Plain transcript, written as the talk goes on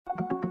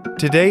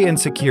Today in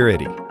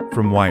Security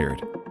from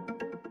Wired.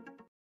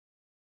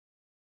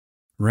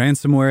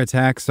 Ransomware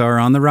attacks are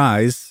on the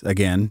rise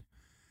again.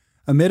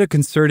 Amid a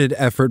concerted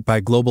effort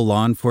by global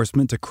law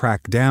enforcement to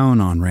crack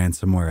down on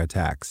ransomware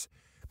attacks,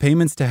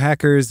 payments to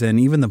hackers and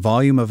even the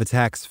volume of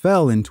attacks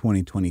fell in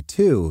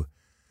 2022,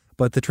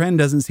 but the trend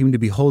doesn't seem to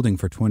be holding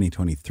for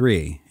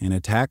 2023, and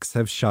attacks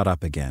have shot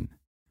up again.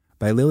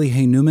 By Lily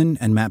Hay Newman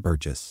and Matt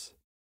Burgess.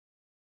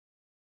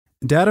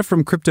 Data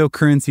from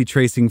cryptocurrency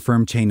tracing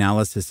firm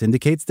Chainalysis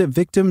indicates that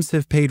victims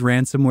have paid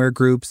ransomware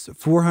groups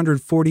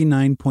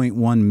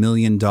 $449.1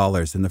 million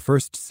in the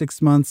first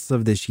 6 months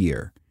of this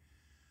year.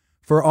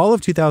 For all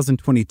of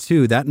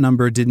 2022, that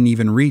number didn't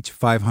even reach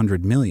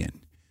 $500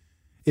 million.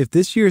 If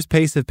this year's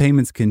pace of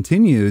payments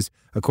continues,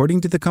 according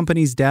to the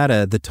company's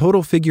data, the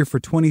total figure for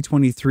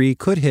 2023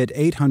 could hit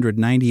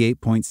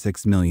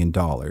 $898.6 million.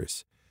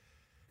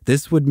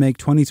 This would make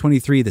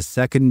 2023 the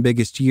second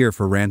biggest year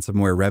for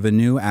ransomware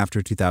revenue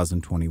after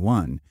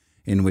 2021,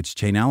 in which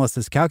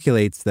Chainalysis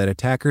calculates that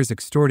attackers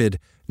extorted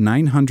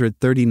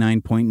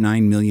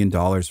 $939.9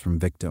 million from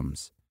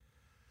victims.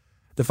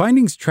 The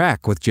findings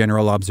track with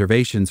general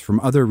observations from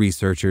other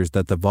researchers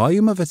that the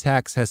volume of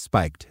attacks has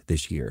spiked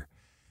this year,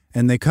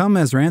 and they come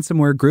as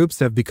ransomware groups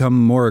have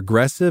become more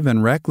aggressive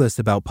and reckless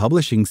about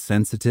publishing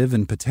sensitive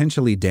and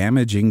potentially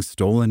damaging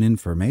stolen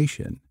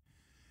information.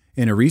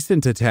 In a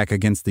recent attack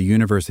against the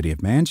University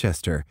of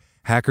Manchester,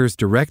 hackers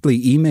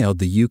directly emailed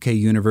the UK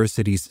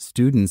university's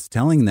students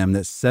telling them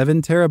that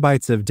 7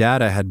 terabytes of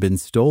data had been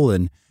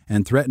stolen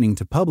and threatening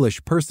to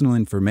publish personal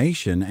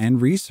information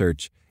and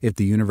research if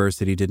the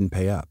university didn't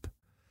pay up.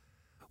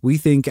 We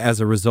think as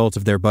a result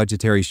of their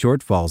budgetary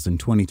shortfalls in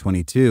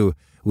 2022,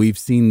 we've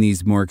seen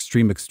these more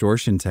extreme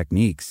extortion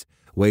techniques,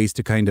 ways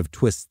to kind of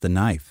twist the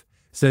knife,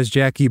 says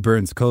Jackie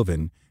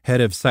Burns-Coven, head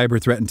of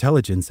cyber threat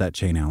intelligence at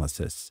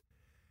Chainalysis.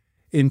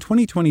 In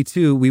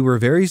 2022, we were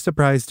very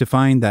surprised to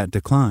find that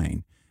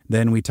decline.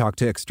 Then we talked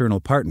to external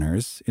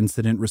partners,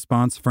 incident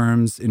response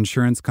firms,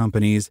 insurance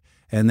companies,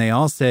 and they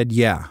all said,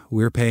 yeah,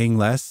 we're paying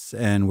less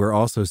and we're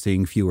also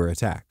seeing fewer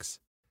attacks.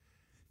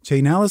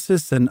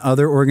 Chainalysis and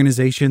other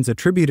organizations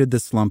attributed the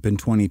slump in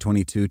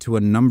 2022 to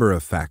a number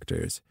of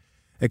factors.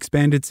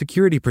 Expanded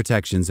security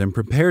protections and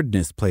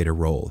preparedness played a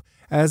role,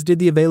 as did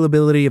the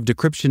availability of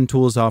decryption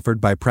tools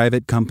offered by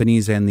private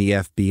companies and the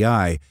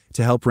FBI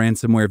to help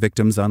ransomware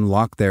victims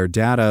unlock their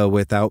data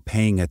without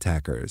paying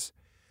attackers.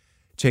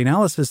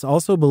 Chainalysis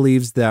also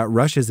believes that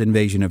Russia's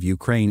invasion of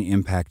Ukraine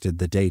impacted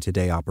the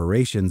day-to-day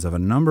operations of a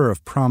number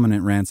of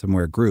prominent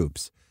ransomware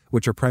groups,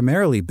 which are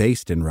primarily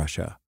based in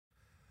Russia.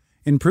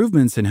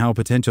 Improvements in how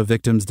potential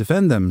victims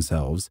defend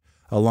themselves,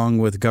 along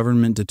with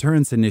government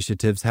deterrence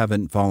initiatives,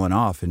 haven't fallen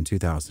off in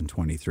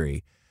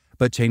 2023.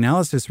 But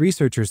Chainalysis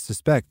researchers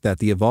suspect that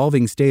the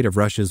evolving state of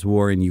Russia's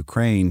war in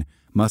Ukraine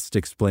must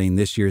explain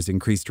this year's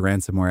increased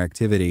ransomware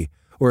activity,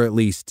 or at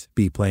least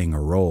be playing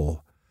a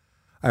role.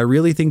 I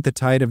really think the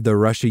tide of the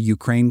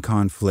Russia-Ukraine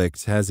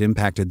conflict has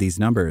impacted these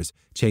numbers,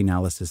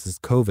 Chainalysis's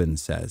Coven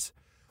says.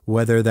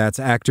 Whether that's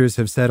actors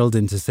have settled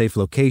into safe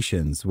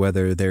locations,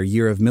 whether their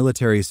year of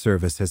military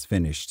service has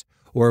finished,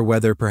 or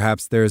whether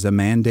perhaps there's a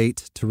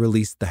mandate to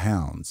release the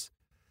hounds.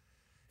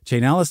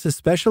 Chainalysis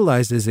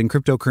specializes in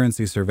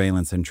cryptocurrency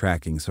surveillance and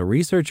tracking, so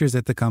researchers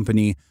at the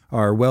company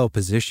are well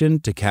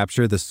positioned to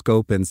capture the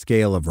scope and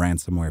scale of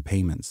ransomware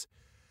payments.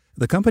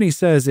 The company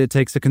says it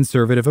takes a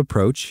conservative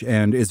approach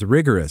and is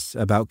rigorous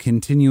about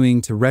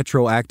continuing to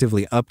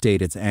retroactively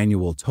update its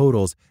annual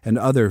totals and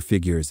other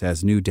figures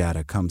as new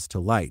data comes to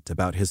light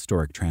about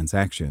historic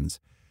transactions.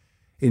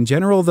 In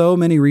general, though,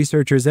 many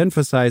researchers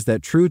emphasize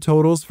that true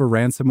totals for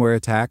ransomware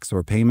attacks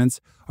or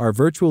payments are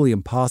virtually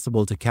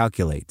impossible to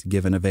calculate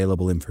given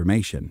available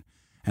information,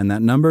 and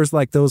that numbers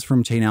like those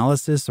from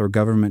Chainalysis or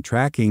government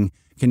tracking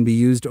can be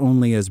used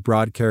only as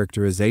broad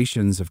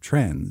characterizations of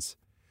trends.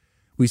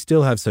 We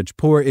still have such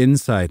poor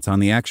insights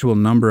on the actual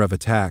number of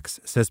attacks,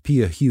 says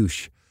Pia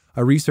Husch,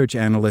 a research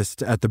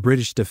analyst at the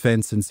British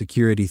defense and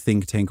security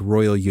think tank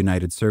Royal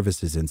United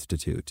Services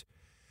Institute.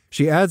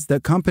 She adds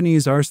that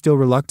companies are still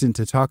reluctant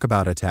to talk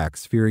about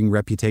attacks, fearing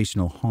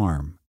reputational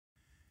harm.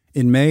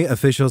 In May,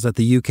 officials at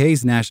the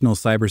UK's National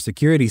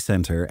Cybersecurity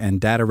Centre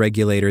and data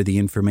regulator the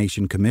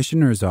Information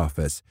Commissioner's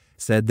Office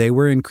said they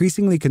were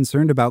increasingly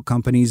concerned about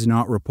companies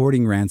not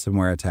reporting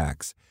ransomware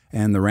attacks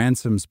and the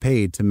ransoms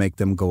paid to make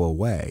them go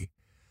away.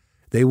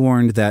 They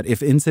warned that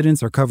if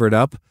incidents are covered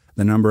up,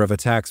 the number of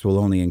attacks will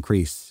only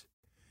increase.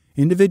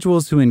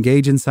 Individuals who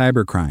engage in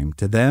cybercrime,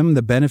 to them,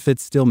 the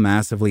benefits still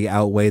massively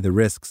outweigh the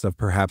risks of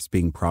perhaps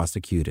being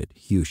prosecuted,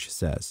 Husch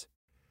says.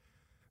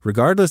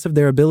 Regardless of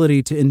their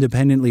ability to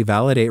independently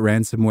validate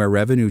ransomware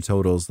revenue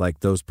totals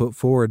like those put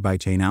forward by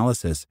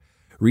Chainalysis,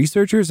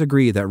 researchers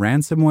agree that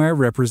ransomware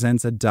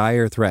represents a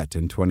dire threat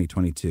in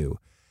 2022,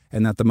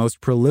 and that the most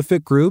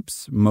prolific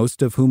groups,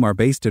 most of whom are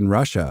based in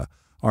Russia,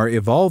 are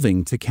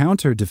evolving to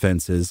counter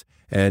defenses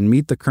and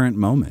meet the current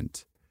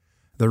moment.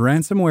 The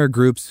ransomware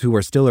groups who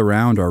are still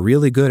around are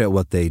really good at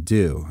what they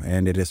do,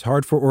 and it is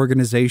hard for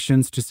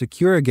organizations to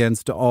secure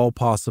against all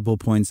possible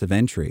points of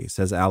entry,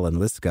 says Alan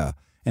Liska,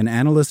 an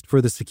analyst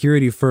for the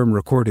security firm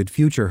Recorded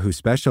Future who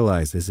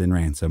specializes in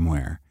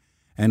ransomware.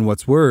 And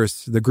what's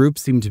worse, the group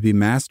seemed to be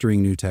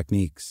mastering new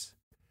techniques.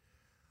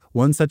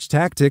 One such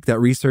tactic that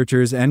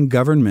researchers and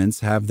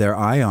governments have their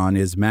eye on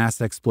is mass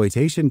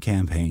exploitation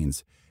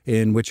campaigns,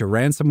 in which a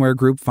ransomware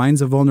group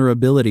finds a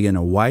vulnerability in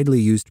a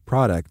widely used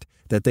product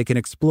that they can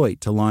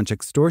exploit to launch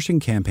extortion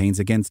campaigns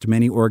against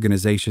many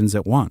organizations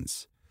at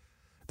once.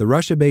 The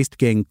Russia-based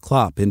gang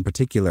Klop in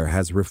particular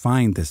has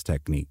refined this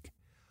technique.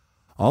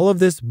 All of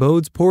this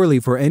bodes poorly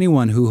for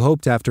anyone who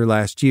hoped after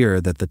last year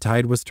that the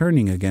tide was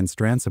turning against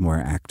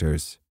ransomware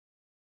actors.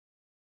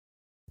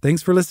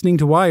 Thanks for listening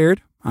to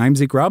Wired. I'm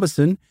Zeke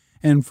Robison,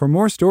 and for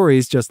more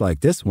stories just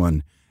like this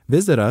one,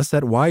 visit us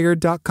at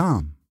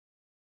wired.com.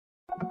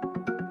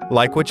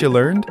 Like what you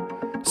learned?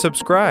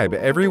 Subscribe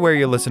everywhere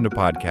you listen to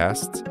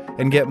podcasts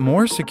and get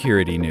more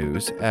security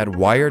news at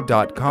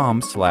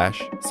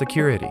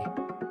wired.com/security.